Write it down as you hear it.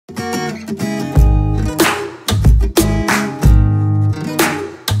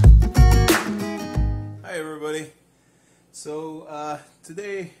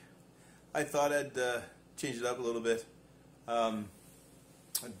Today I thought I'd change it up a little bit.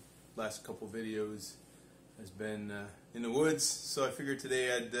 Last couple videos has been in the woods, so I figured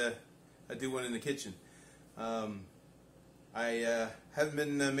today I'd do one in the kitchen. I haven't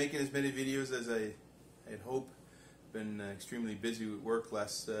been making as many videos as I had hoped. Been extremely busy with work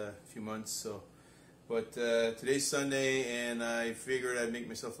last few months, but today's Sunday and I figured I'd make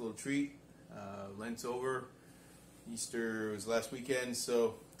myself a little treat. Lent's over. Easter was last weekend,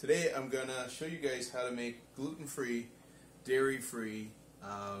 so today I'm gonna show you guys how to make gluten-free, dairy-free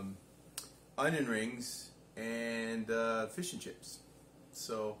onion rings and fish and chips.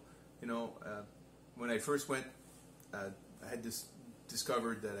 So, when I first went, I had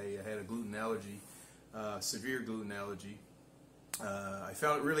discovered that I had a gluten allergy, severe gluten allergy. I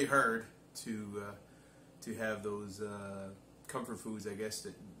found it really hard to have those comfort foods, I guess,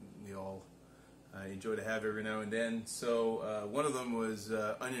 that we all enjoy to have every now and then. So one of them was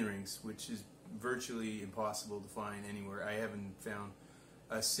onion rings, which is virtually impossible to find anywhere. I haven't found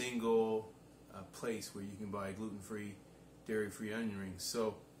a single place where you can buy gluten-free, dairy-free onion rings.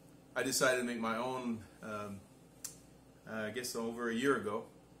 So I decided to make my own, I guess over a year ago.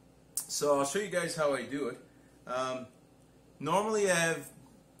 So I'll show you guys how I do it. Normally I have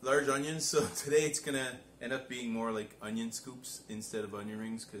large onions, so today it's going to end up being more like onion scoops instead of onion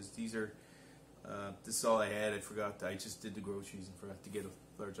rings, because these are this is all I had. I just did the groceries and forgot to get a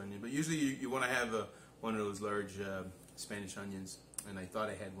large onion. But usually you want to have one of those large Spanish onions, and I thought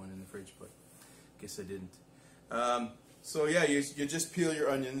I had one in the fridge, but I guess I didn't. So yeah, you just peel your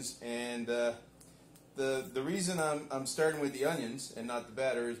onions, and the reason I'm starting with the onions and not the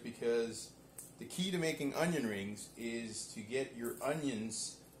batter is because the key to making onion rings is to get your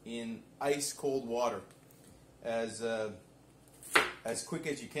onions in ice cold water as quick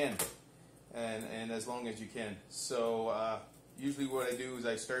as you can. And as long as you can. So usually what I do is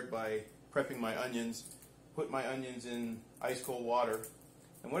I start by prepping my onions, put my onions in ice cold water,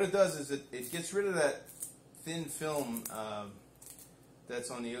 and what it does is it gets rid of that thin film that's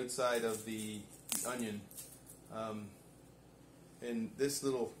on the outside of the onion, and this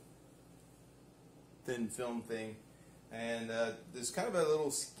little thin film thing, and there's kind of a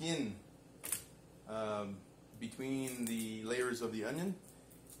little skin between the layers of the onion.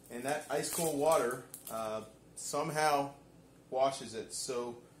 And that ice cold water somehow washes it,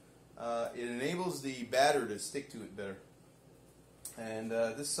 so it enables the batter to stick to it better. And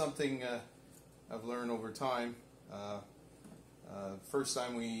this is something I've learned over time. First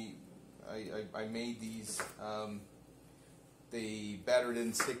time I made these, the batter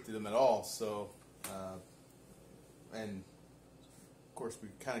didn't stick to them at all. So, and of course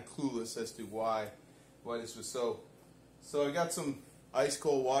we're kind of clueless as to why this was so. So I got some ice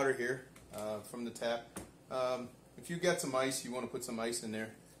cold water here from the tap. If you got some ice, you want to put some ice in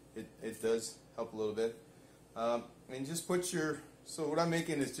there. It does help a little bit. And just put so what I'm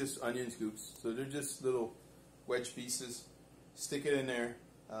making is just onion scoops. So they're just little wedge pieces. Stick it in there,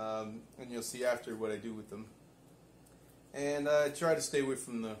 and you'll see after what I do with them. And I try to stay away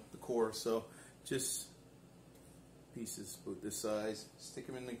from the core, so just pieces about this size. Stick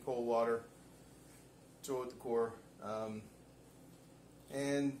them in the cold water, throw out the core.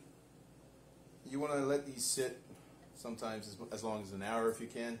 And you want to let these sit sometimes as long as an hour if you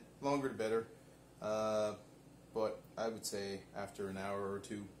can. Longer the better. But I would say after an hour or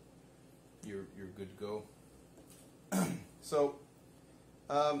two, you're good to go. So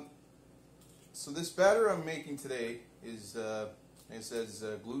this batter I'm making today is, like it says,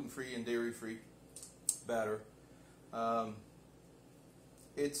 gluten-free and dairy-free batter.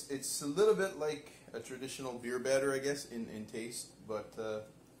 It's a little bit like a traditional beer batter, I guess, in taste, but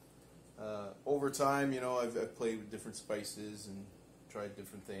over time, I've played with different spices and tried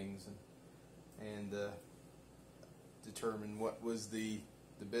different things, and determined what was the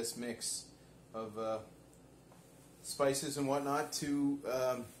best mix of spices and whatnot to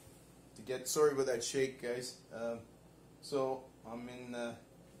get. Sorry about that shake, guys. So I'm in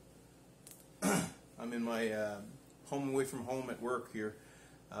my home away from home at work here,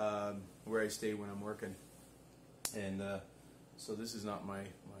 where I stay when I'm working, and so this is not my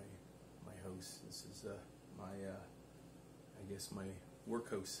house. This is I guess my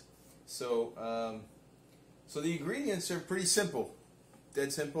work house. So so the ingredients are pretty simple,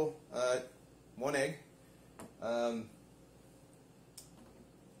 dead simple. 1 egg, and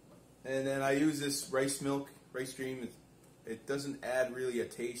then I use this rice cream. It doesn't add really a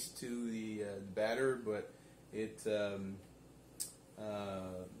taste to the batter, but it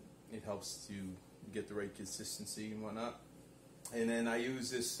helps to get the right consistency and whatnot. And then I use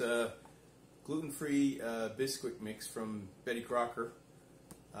this gluten-free biscuit mix from Betty Crocker.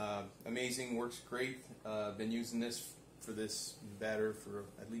 Amazing, works great. Been using this for this batter for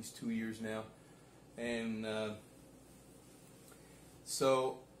at least 2 years now, and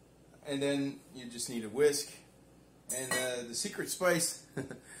and then you just need a whisk, and the secret spice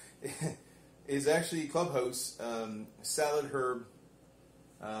is actually Clubhouse salad herbs.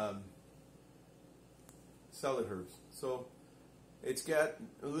 So it's got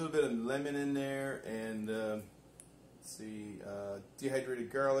a little bit of lemon in there, and let's see,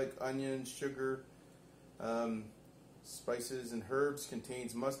 dehydrated garlic, onion, sugar, spices and herbs.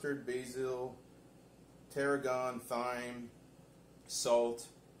 Contains mustard, basil, tarragon, thyme, salt.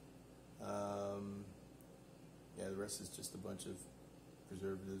 Yeah, the rest is just a bunch of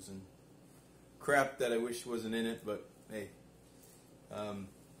preservatives and crap that I wish wasn't in it, but hey.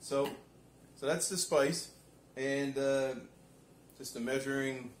 So that's the spice, and just a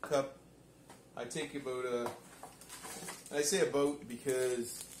measuring cup. I take about I say about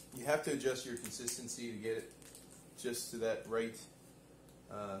because you have to adjust your consistency to get it just to that right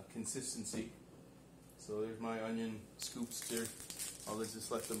consistency. So there's my onion scoops there. I'll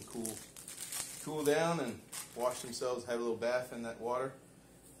just let them cool down and wash themselves, have a little bath in that water.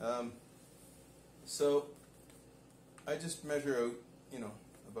 So I just measure out,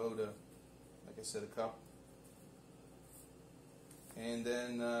 about like I said, a cup, and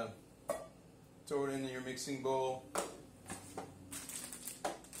then throw it into your mixing bowl.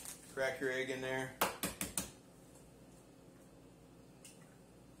 Crack your egg in there.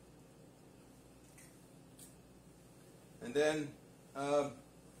 And then a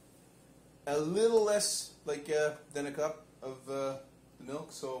little less than a cup of the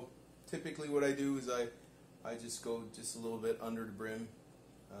milk. So typically what I do is I just go just a little bit under the brim.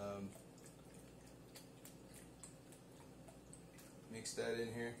 Mix that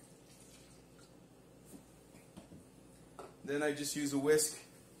in here. Then I just use a whisk.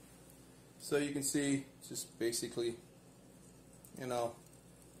 So you can see, just basically, like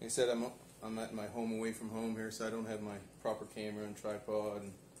I said, I'm at my home away from home here, so I don't have my proper camera and tripod,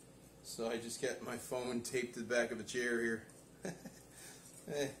 and so I just get my phone taped to the back of a chair here.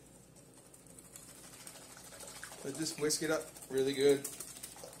 But just whisk it up really good.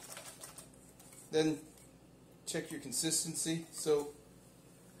 Then check your consistency. So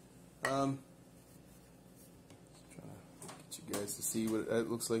trying to get you guys to see what it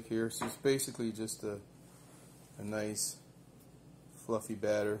looks like here. So it's basically just a nice fluffy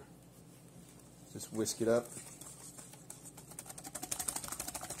batter. Just whisk it up.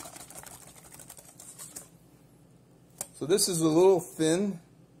 So this is a little thin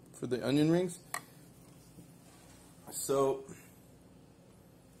for the onion rings. So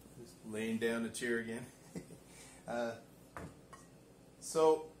just laying down the chair again.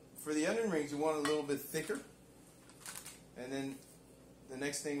 So for the onion rings, you want a little bit thicker. And then the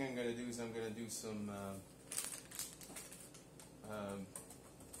next thing I'm going to do is I'm going to do some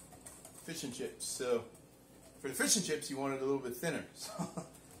fish and chips. So for the fish and chips, you want it a little bit thinner.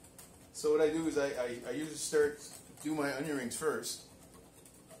 So what I do is I usually do my onion rings first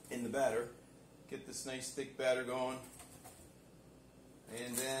in the batter, get this nice thick batter going,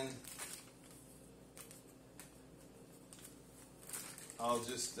 and then I'll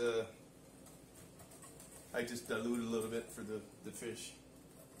just I just dilute a little bit for the fish.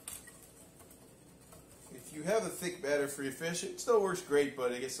 If you have a thick batter for your fish, it still works great,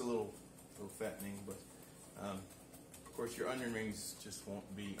 but it gets a little fattening. But of course, your onion rings just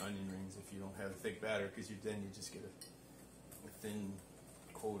won't be onion rings if you don't have a thick batter, because then you just get a thin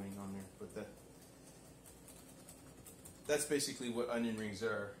coating on there. But that's basically what onion rings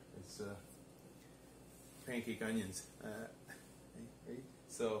are. It's pancake onions.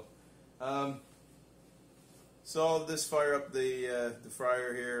 So I'll just fire up the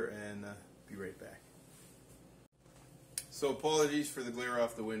fryer here and be right back. So apologies for the glare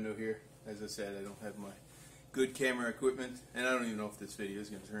off the window here. As I said, I don't have my good camera equipment, and I don't even know if this video is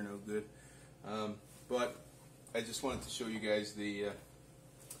going to turn out good. But I just wanted to show you guys the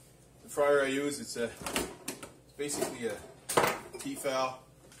fryer I use. It's basically a Tefal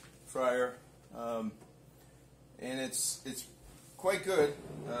fryer, and it's quite good.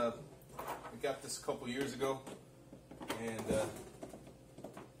 We got this a couple years ago, and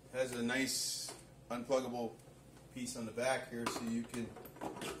has a nice unpluggable piece on the back here, so you can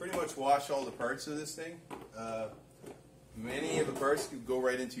pretty much wash all the parts of this thing. Many of the parts could go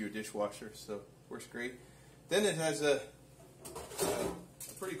right into your dishwasher, so works great. Then it has a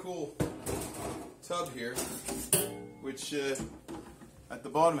pretty cool tub here, which at the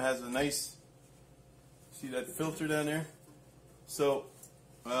bottom has a nice, see that filter down there? So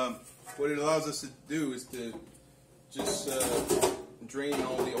what it allows us to do is to just drain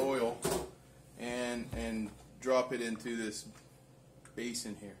all the oil and drop it into this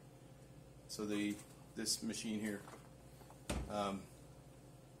basin here. So this machine here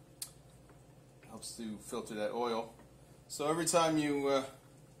helps to filter that oil. So every time you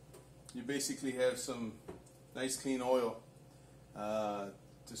basically have some nice clean oil to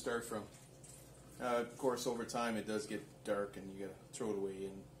start from. Of course, over time it does get dark and you gotta throw it away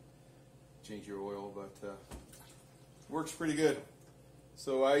and change your oil, but works pretty good.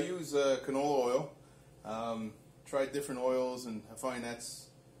 So I use canola oil. Tried different oils, and I find that's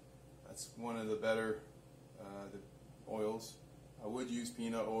one of the better the oils. I would use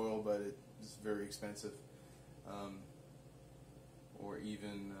peanut oil, but it's very expensive. Or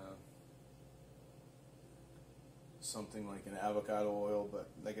even something like an avocado oil, but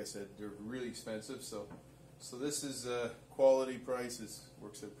like I said, they're really expensive. So this is quality prices,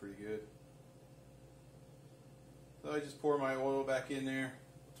 works out pretty good. So I just pour my oil back in there,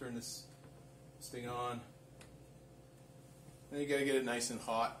 turn this thing on. Then you gotta get it nice and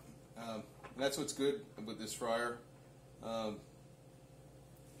hot. And that's what's good with this fryer.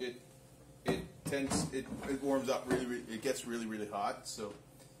 It warms up really, it gets really hot. So,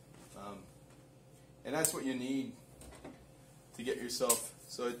 and that's what you need to get yourself.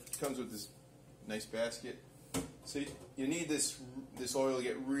 So it comes with this nice basket. So you need this oil to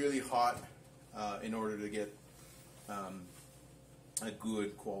get really hot in order to get a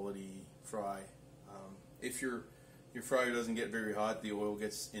good quality fry. If your fryer doesn't get very hot, the oil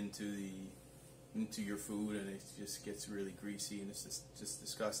gets into your food and it just gets really greasy and it's just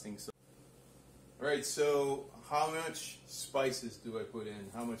disgusting. So, all right, so how much spices do I put in?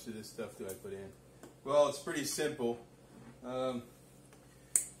 How much of this stuff do I put in? Well, it's pretty simple.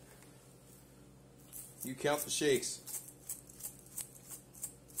 You count the shakes.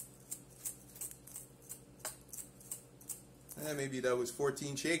 Maybe that was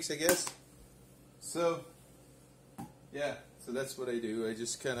 14 shakes, I guess. So, yeah, so that's what I do. I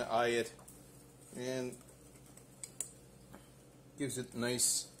just kind of eye it, and gives it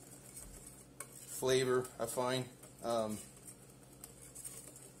nice flavor, I find. So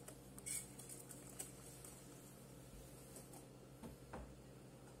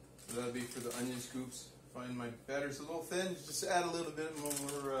that'll be for the onion scoops. Find my batter's a little thin, just add a little bit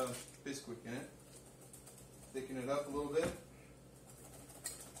more Bisquick in it. Thicken it up a little bit.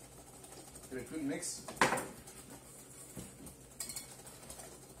 Get a good mix.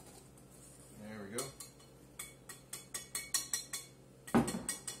 There we go.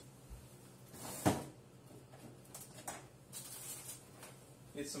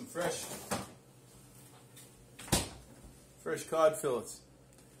 Get some fresh cod fillets.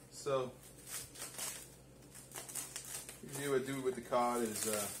 So usually what I do with the cod is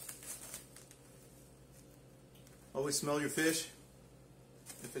always smell your fish.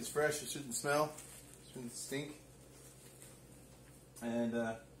 If it's fresh, it shouldn't smell, it shouldn't stink. And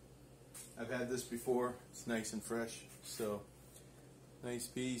I've had this before, it's nice and fresh. So nice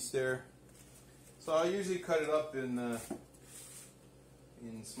piece there. So I usually cut it up in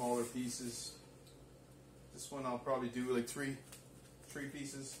smaller pieces. This one I'll probably do like three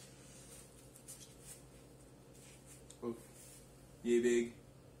pieces. Oh, yay big.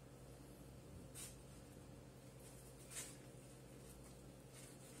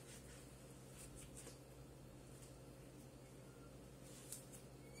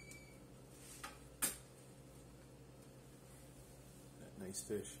 Nice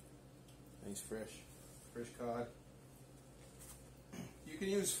fish, nice fresh cod. You can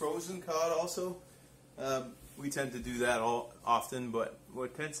use frozen cod also. We tend to do that often, but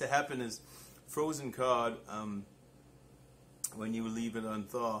what tends to happen is frozen cod, when you leave it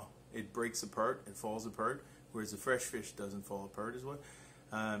unthaw, it breaks apart, it falls apart, whereas the fresh fish doesn't fall apart as well.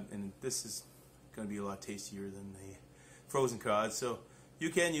 And this is going to be a lot tastier than the frozen cod. So you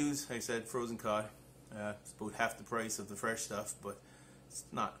can use, like I said, frozen cod. It's about half the price of the fresh stuff, but it's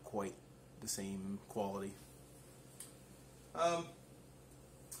not quite the same quality.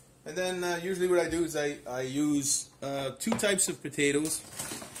 And then usually what I do is I use two types of potatoes.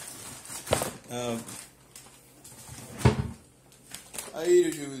 I either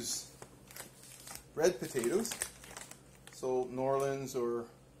use red potatoes, so New Orleans or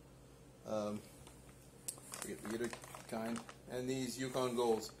forget the other kind, and these Yukon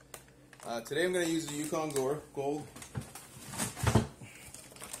Golds. Today I'm going to use the Yukon Gold.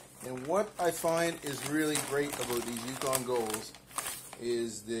 And what I find is really great about these Yukon Golds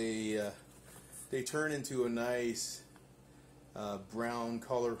is they turn into a nice brown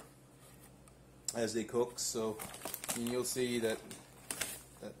color as they cook. So you'll see that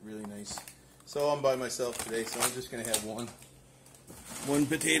that really nice. So I'm by myself today, so I'm just going to have one. One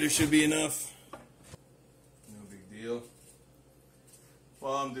potato should be enough. No big deal.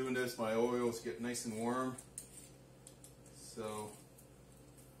 While I'm doing this, my oils get nice and warm. So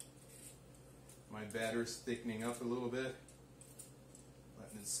my batter's thickening up a little bit.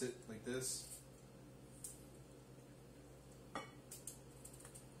 Letting it sit like this.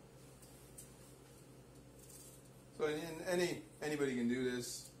 So anybody can do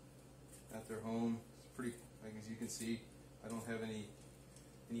this at their home. It's pretty, like as you can see, I don't have any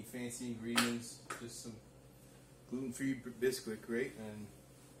fancy ingredients, just some gluten-free biscuit, right? And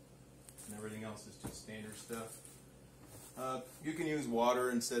everything else is just standard stuff. You can use water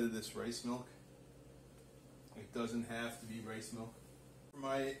instead of this rice milk. It doesn't have to be rice milk. For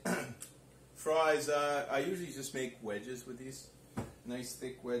my fries, I usually just make wedges with these. Nice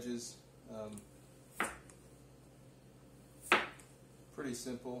thick wedges. Pretty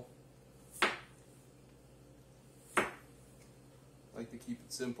simple. Like to keep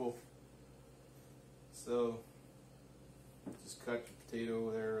it simple. So just cut the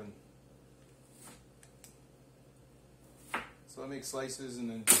potato there, and so I make slices and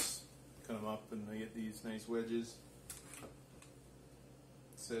then just cut them up, and I get these nice wedges.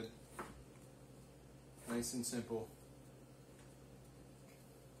 Said nice and simple.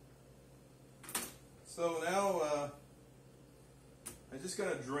 So now I'm just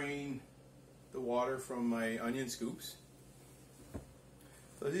gonna drain the water from my onion scoops.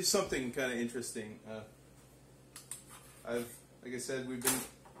 So this is something kind of interesting. Like I said, we've been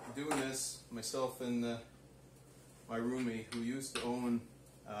doing this, myself and my roommate, who used to own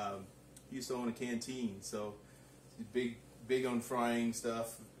a canteen. So he's big on frying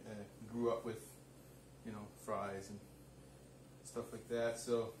stuff. Grew up with, you know, fries and stuff like that.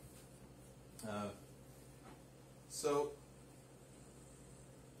 So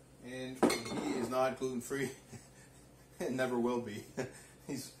and he is not gluten free, and never will be.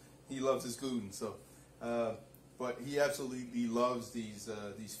 He loves his gluten, so but he absolutely loves these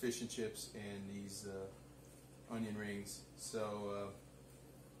fish and chips and these onion rings. So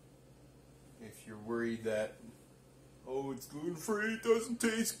if you're worried that, oh, it's gluten free, it doesn't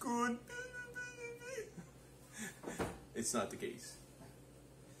taste good, it's not the case.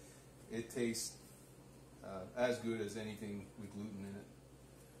 It tastes as good as anything with gluten in it.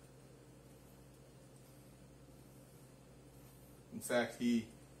 In fact,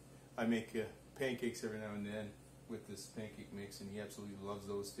 I make pancakes every now and then with this pancake mix, and he absolutely loves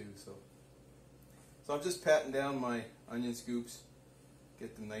those too. So I'm just patting down my onion scoops,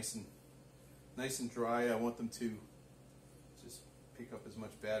 get them nice and dry. I want them to just pick up as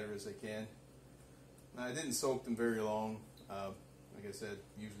much batter as I can. Now, I didn't soak them very long. Like I said,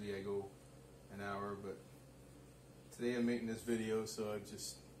 usually I go an hour, but today I'm making this video, so I'm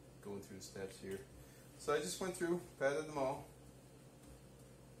just going through the steps here. So I just went through, patted them all.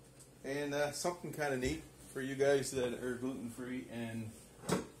 And something kind of neat for you guys that are gluten-free and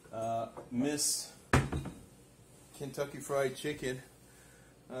miss Kentucky Fried Chicken.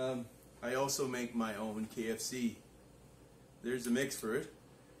 I also make my own KFC. There's a mix for it.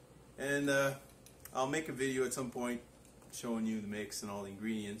 And I'll make a video at some point showing you the mix and all the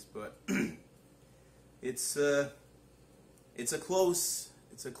ingredients, but it's a close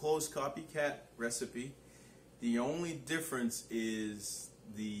copycat recipe. The only difference is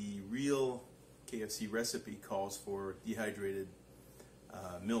the real KFC recipe calls for dehydrated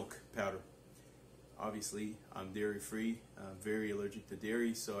milk powder. Obviously, I'm dairy free. I'm very allergic to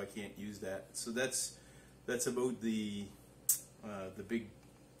dairy, so I can't use that. So that's about the big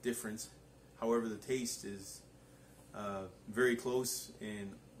difference. However, the taste is very close,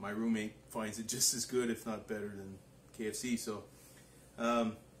 and my roommate finds it just as good, if not better, than KFC. So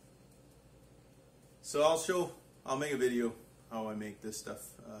I'll make a video how I make this stuff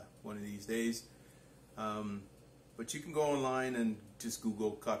one of these days. But you can go online and just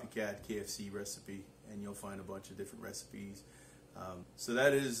Google copycat KFC recipe, and you'll find a bunch of different recipes. So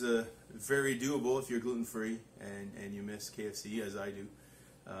that is very doable if you're gluten-free and you miss KFC, as I do.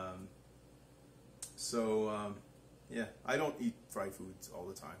 Yeah, I don't eat fried foods all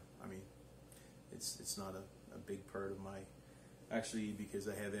the time. I mean, it's not a big part of my, actually, because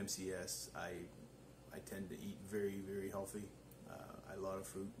I have MCS, I tend to eat very, very healthy. A lot of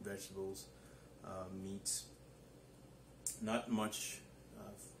fruit, vegetables, meats, not much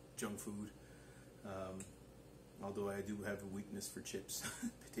junk food, although I do have a weakness for chips,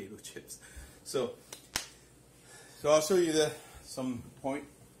 potato chips. So I'll show you some point.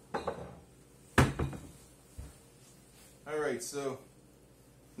 Alright, so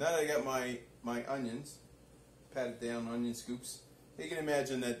now that I got my onions, patted down onion scoops, you can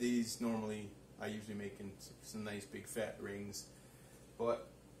imagine that these normally I usually make in some nice big fat rings, but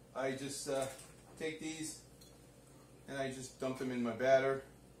I just take these and I just dump them in my batter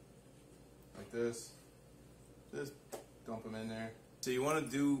like this. Just dump them in there. So you want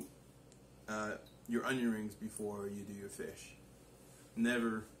to do your onion rings before you do your fish.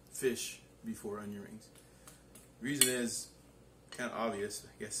 Never fish before onion rings. The reason is kind of obvious,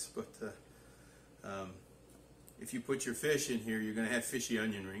 I guess, but if you put your fish in here, you're going to have fishy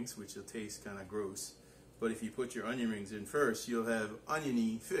onion rings, which will taste kind of gross. But if you put your onion rings in first, you'll have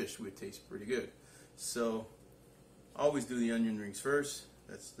oniony fish, which tastes pretty good. So always do the onion rings first.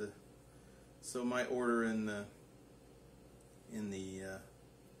 That's the so my order in the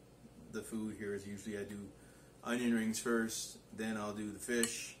food here is usually I do onion rings first, then I'll do the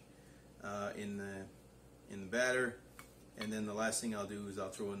fish in the batter, and then the last thing I'll do is I'll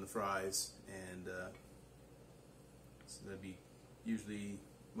throw in the fries, and so that'd be usually,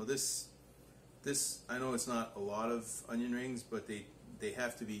 well, this I know it's not a lot of onion rings, but they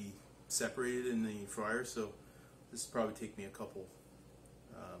have to be separated in the fryer, so this will probably take me a couple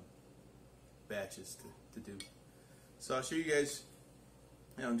batches to do. So I'll show you guys.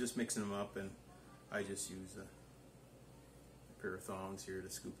 I'm just mixing them up, and I just use a pair of thongs here to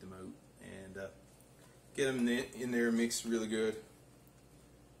scoop them out and get them in there mixed really good.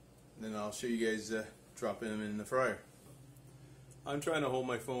 And then I'll show you guys dropping them in the fryer. I'm trying to hold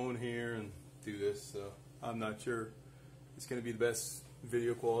my phone here and do this, so I'm not sure it's going to be the best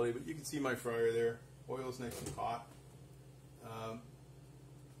video quality, but you can see my fryer there. Oil's nice and hot.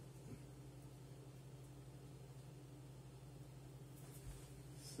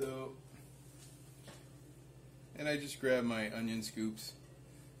 And I just grab my onion scoops.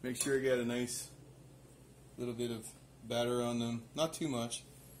 Make sure I got a nice little bit of batter on them, not too much.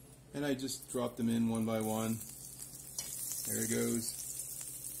 And I just drop them in one by one. There it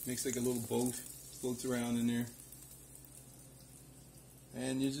goes. Makes like a little boat, floats around in there.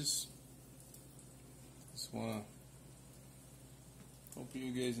 And you just want to hope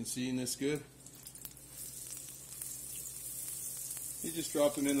you guys are seeing this good. You just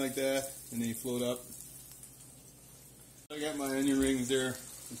drop them in like that, and then you float up. I got my onion rings there,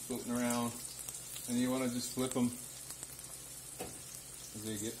 just floating around, and you want to just flip them as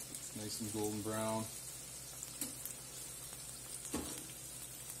they get nice and golden brown.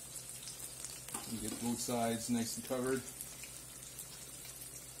 You get both sides nice and covered.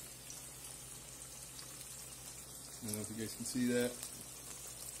 I don't know if you guys can see that.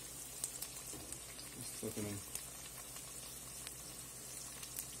 Just flipping them.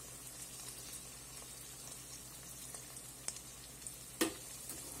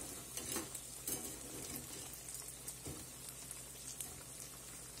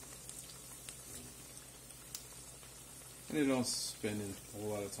 And they don't spend a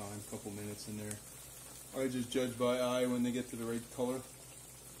whole lot of time, a couple minutes in there. I just judge by eye when they get to the right color.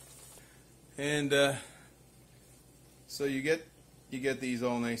 And so you get these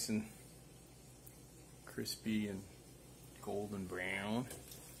all nice and crispy and golden brown,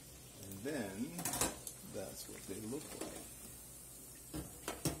 and then that's what they look like.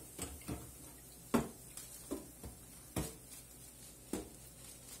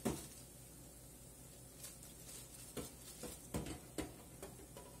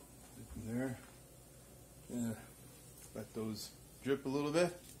 There, let those drip a little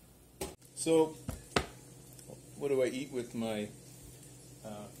bit. So, what do I eat with my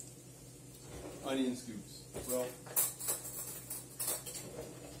onion scoops? Well,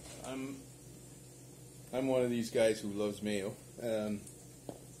 I'm one of these guys who loves mayo. I'm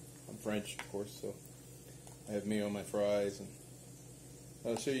French, of course, so I have mayo on my fries, and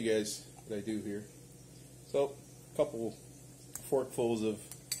I'll show you guys what I do here. So, a couple forkfuls of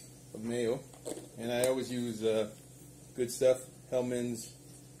mayo, and I always use good stuff, Hellman's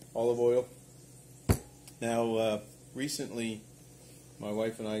olive oil. Now, recently, my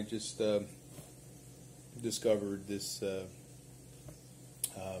wife and I just discovered this.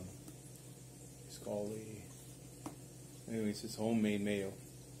 It's called anyways, it's homemade mayo.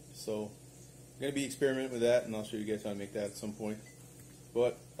 So I'm gonna be experimenting with that, and I'll show you guys how to make that at some point.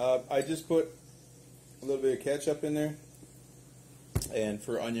 But I just put a little bit of ketchup in there. And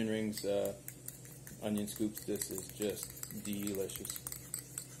for onion rings, onion scoops, this is just delicious.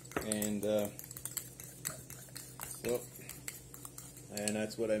 And and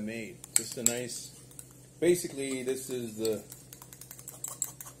that's what I made. Just a nice, basically this is the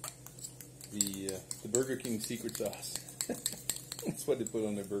Burger King secret sauce. That's what they put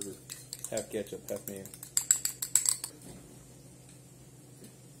on their burger. Half ketchup, half mayo.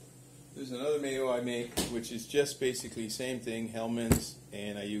 There's another mayo I make, which is just basically same thing, Hellman's,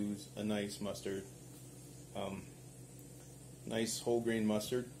 and I use a nice mustard, nice whole grain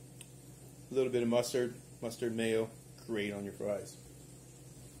mustard, a little bit of mustard mayo, great on your fries.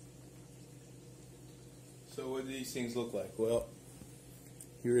 So what do these things look like? Well,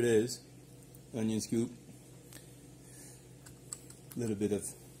 here it is, onion scoop, a little bit of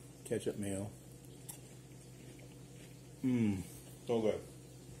ketchup mayo. So good.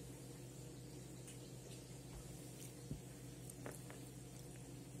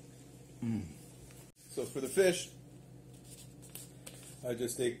 So for the fish, I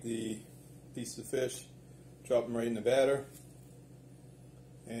just take the piece of fish, drop them right in the batter,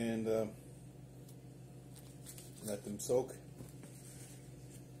 and let them soak.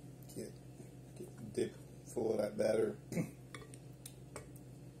 Get dip full of that batter.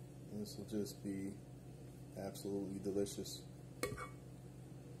 This will just be absolutely delicious. And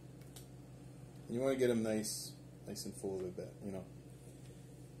you want to get them nice and full of it, you know.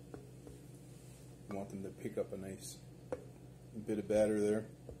 You want them to pick up a nice bit of batter there.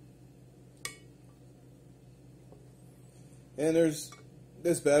 And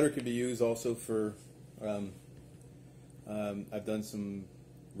this batter could be used also for, I've done some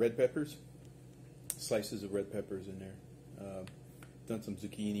red peppers, slices of red peppers in there. Done some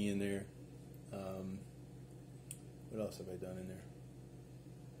zucchini in there. What else have I done in there?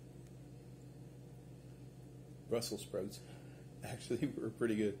 Brussels sprouts actually were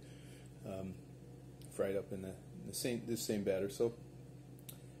pretty good. Fried up in this same batter. So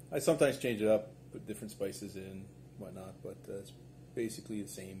I sometimes change it up, put different spices in, whatnot, but it's basically the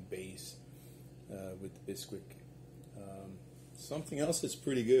same base with the Bisquick. Something else that's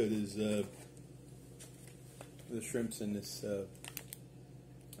pretty good is the shrimps in this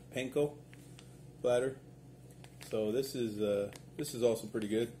panko platter. So this is also pretty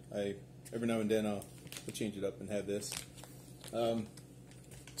good. Every now and then I'll change it up and have this.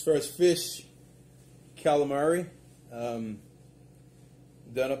 As far as fish, calamari, done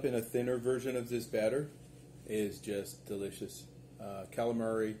up in a thinner version of this batter, is just delicious.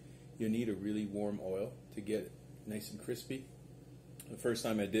 Calamari, you need a really warm oil to get it nice and crispy. The first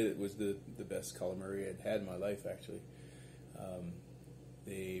time I did it was the best calamari I'd had in my life, actually.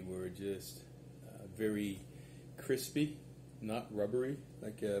 They were just very crispy, not rubbery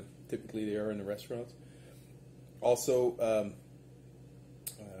like typically they are in the restaurants. Also,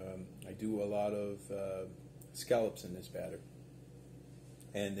 I do a lot of scallops in this batter,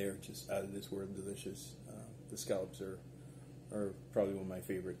 and they're just out of this world delicious. The scallops are probably one of my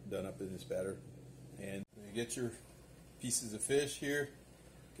favorite done up in this batter. And you get your pieces of fish here,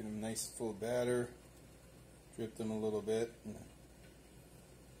 get them nice full batter, drip them a little bit, and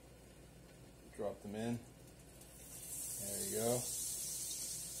drop them in. There you go.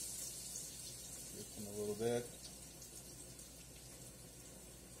 Drip them a little bit.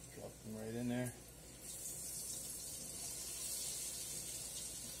 Drop them right in there.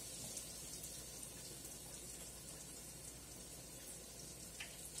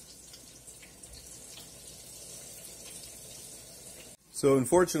 So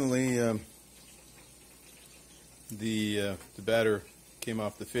unfortunately, the batter came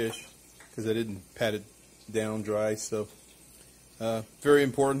off the fish because I didn't pat it down dry. So very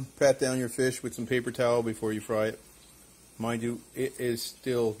important, pat down your fish with some paper towel before you fry it. Mind you, it is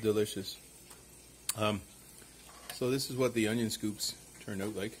still delicious. So this is what the onion scoops turned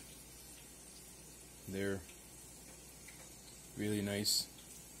out like. They're really nice.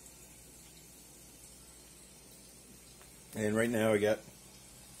 And right now I got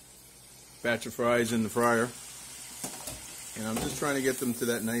a batch of fries in the fryer, and I'm just trying to get them to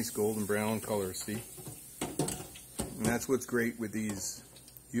that nice golden brown color, see? And that's what's great with these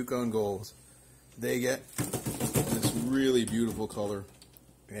Yukon Golds. They get this really beautiful color,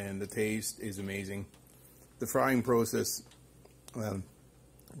 and the taste is amazing. The frying process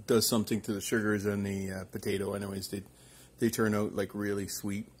does something to the sugars in the potato. Anyways, they turn out like really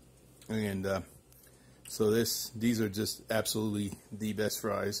sweet, and so these are just absolutely the best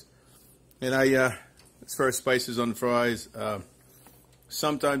fries. And as far as spices on the fries,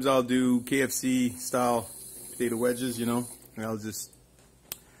 sometimes I'll do KFC style potato wedges, you know, and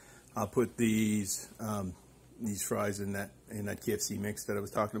I'll put these fries in that KFC mix that I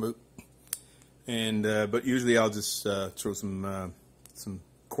was talking about. And but usually I'll just throw some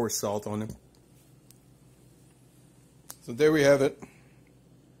coarse salt on them. So there we have it.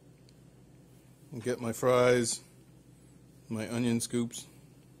 I'll get my fries, my onion scoops,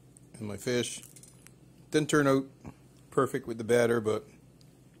 and my fish. Didn't turn out perfect with the batter, but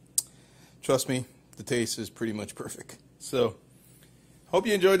trust me, the taste is pretty much perfect. So hope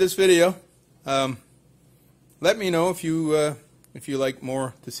you enjoyed this video. Let me know if you like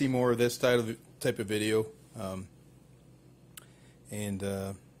to see more of this type of video, and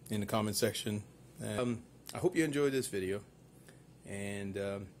in the comment section. I hope you enjoyed this video, and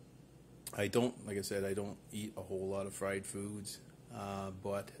like I said, I don't eat a whole lot of fried foods,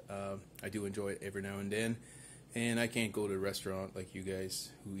 but I do enjoy it every now and then, and I can't go to a restaurant like you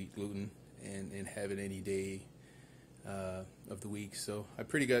guys who eat gluten and have it any day of the week, so I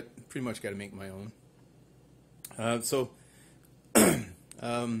pretty much got to make my own.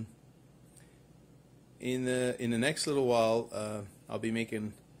 In the next little while, I'll be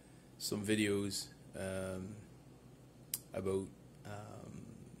making some videos about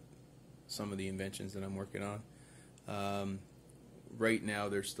some of the inventions that I'm working on. Right now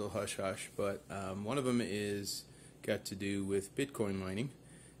they're still hush-hush, but one of them is got to do with Bitcoin mining.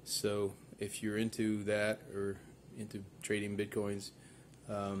 So if you're into that or into trading Bitcoins,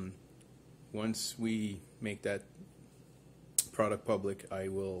 once we make that product public, I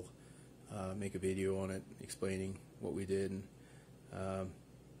will make a video on it explaining what we did and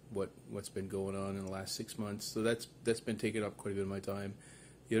what's been going on in the last 6 months. So that's been taking up quite a bit of my time.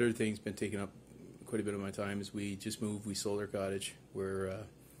 The other thing's been taking up quite a bit of my time is we just moved. We sold our cottage. Where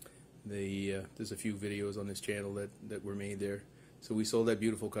there's a few videos on this channel that were made there. So we sold that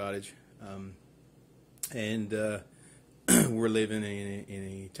beautiful cottage, and we're living in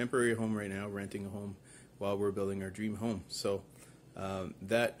a temporary home right now, renting a home while we're building our dream home. So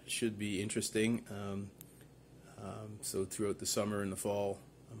that should be interesting. So throughout the summer and the fall,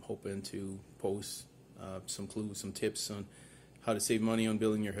 I'm hoping to post some clues, some tips on how to save money on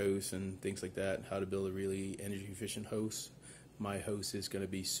building your house and things like that, how to build a really energy efficient house. My house is going to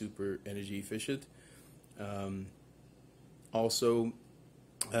be super energy efficient. Also,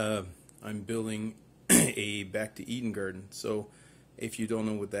 I'm building a Back to Eden garden. So if you don't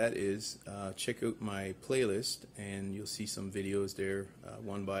know what that is, check out my playlist and you'll see some videos there,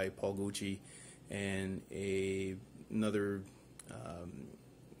 one by Paul Gucci and another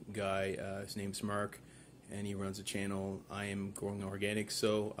guy, his name's Mark, and he runs a channel, I Am Growing Organic.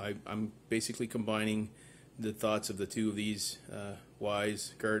 So I'm basically combining the thoughts of the two of these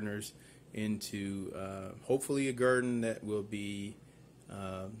wise gardeners into hopefully a garden that will be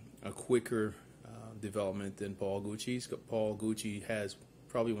a quicker development than Paul Gucci's. Paul Gucci has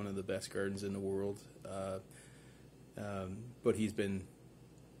probably one of the best gardens in the world, but he's been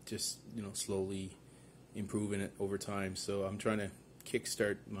just slowly improving it over time. So I'm trying to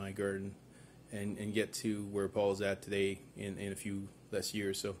kickstart my garden and get to where Paul's at today in a few less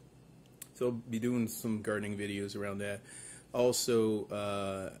years. So I'll be doing some gardening videos around that. Also,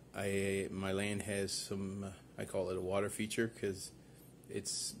 my land has some, I call it a water feature, because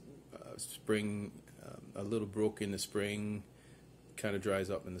it's spring, a little brook in the spring, kind of dries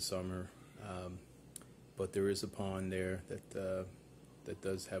up in the summer, but there is a pond there that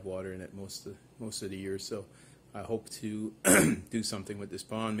does have water in it most of the year. So I hope to do something with this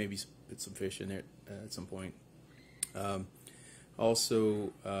pond, maybe put some fish in it at some point.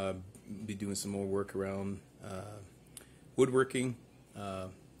 Also, be doing some more work around woodworking,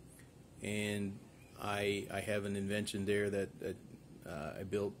 and I have an invention there that I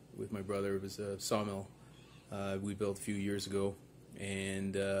built with my brother. It was a sawmill we built a few years ago,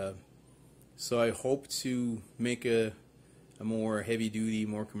 and so I hope to make a more heavy-duty,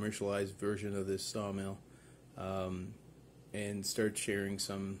 more commercialized version of this sawmill, and start sharing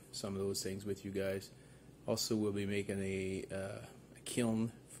some of those things with you guys. Also, we'll be making a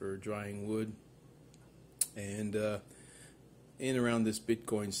kiln for drying wood, and in around this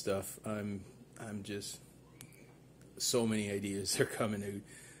Bitcoin stuff, I'm just, so many ideas are coming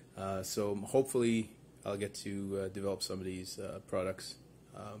out. So hopefully I'll get to develop some of these products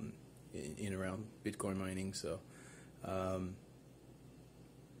in around Bitcoin mining. So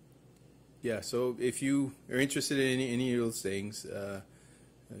yeah, so if you are interested in any of those things,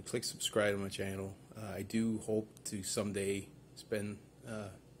 click subscribe on my channel. I do hope to someday spend a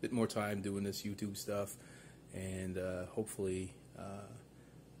bit more time doing this YouTube stuff, and hopefully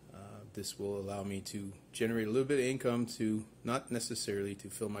this will allow me to generate a little bit of income, to not necessarily to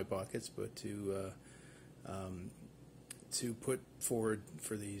fill my pockets, but to put forward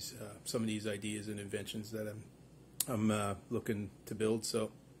for these some of these ideas and inventions that I'm looking to build.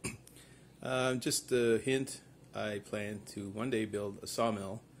 So just a hint, I plan to one day build a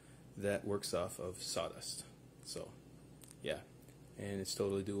sawmill that works off of sawdust. So yeah, and it's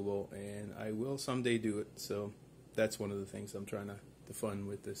totally doable, and I will someday do it. So that's one of the things I'm trying to fund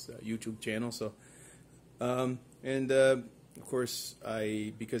with this YouTube channel. So and of course,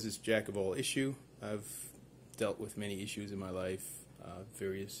 because it's jack of all issue, I've dealt with many issues in my life,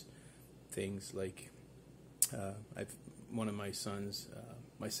 various things like one of my sons,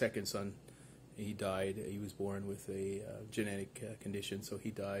 my second son, he died. He was born with a genetic condition, so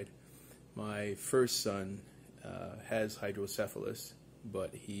he died. My first son has hydrocephalus,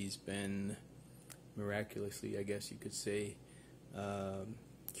 but he's been miraculously, I guess you could say,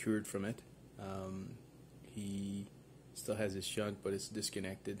 cured from it. He still has his shunt, but it's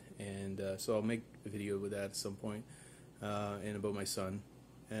disconnected, and so I'll make a video with that at some point, and about my son.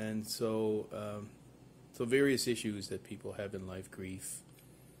 And so so various issues that people have in life, grief,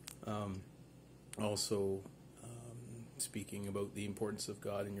 also speaking about the importance of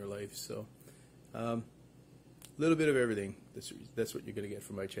God in your life. So a little bit of everything. That's what you're going to get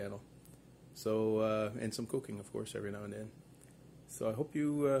from my channel. So and some cooking, of course, every now and then. So I hope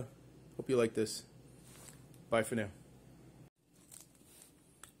you like this. Bye for now.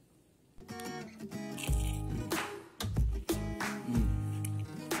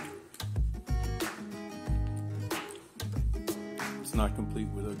 It's not complete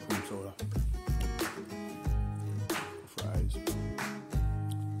without cream soda. Fries. A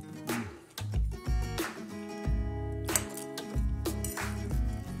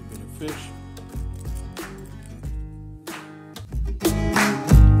bit of fish.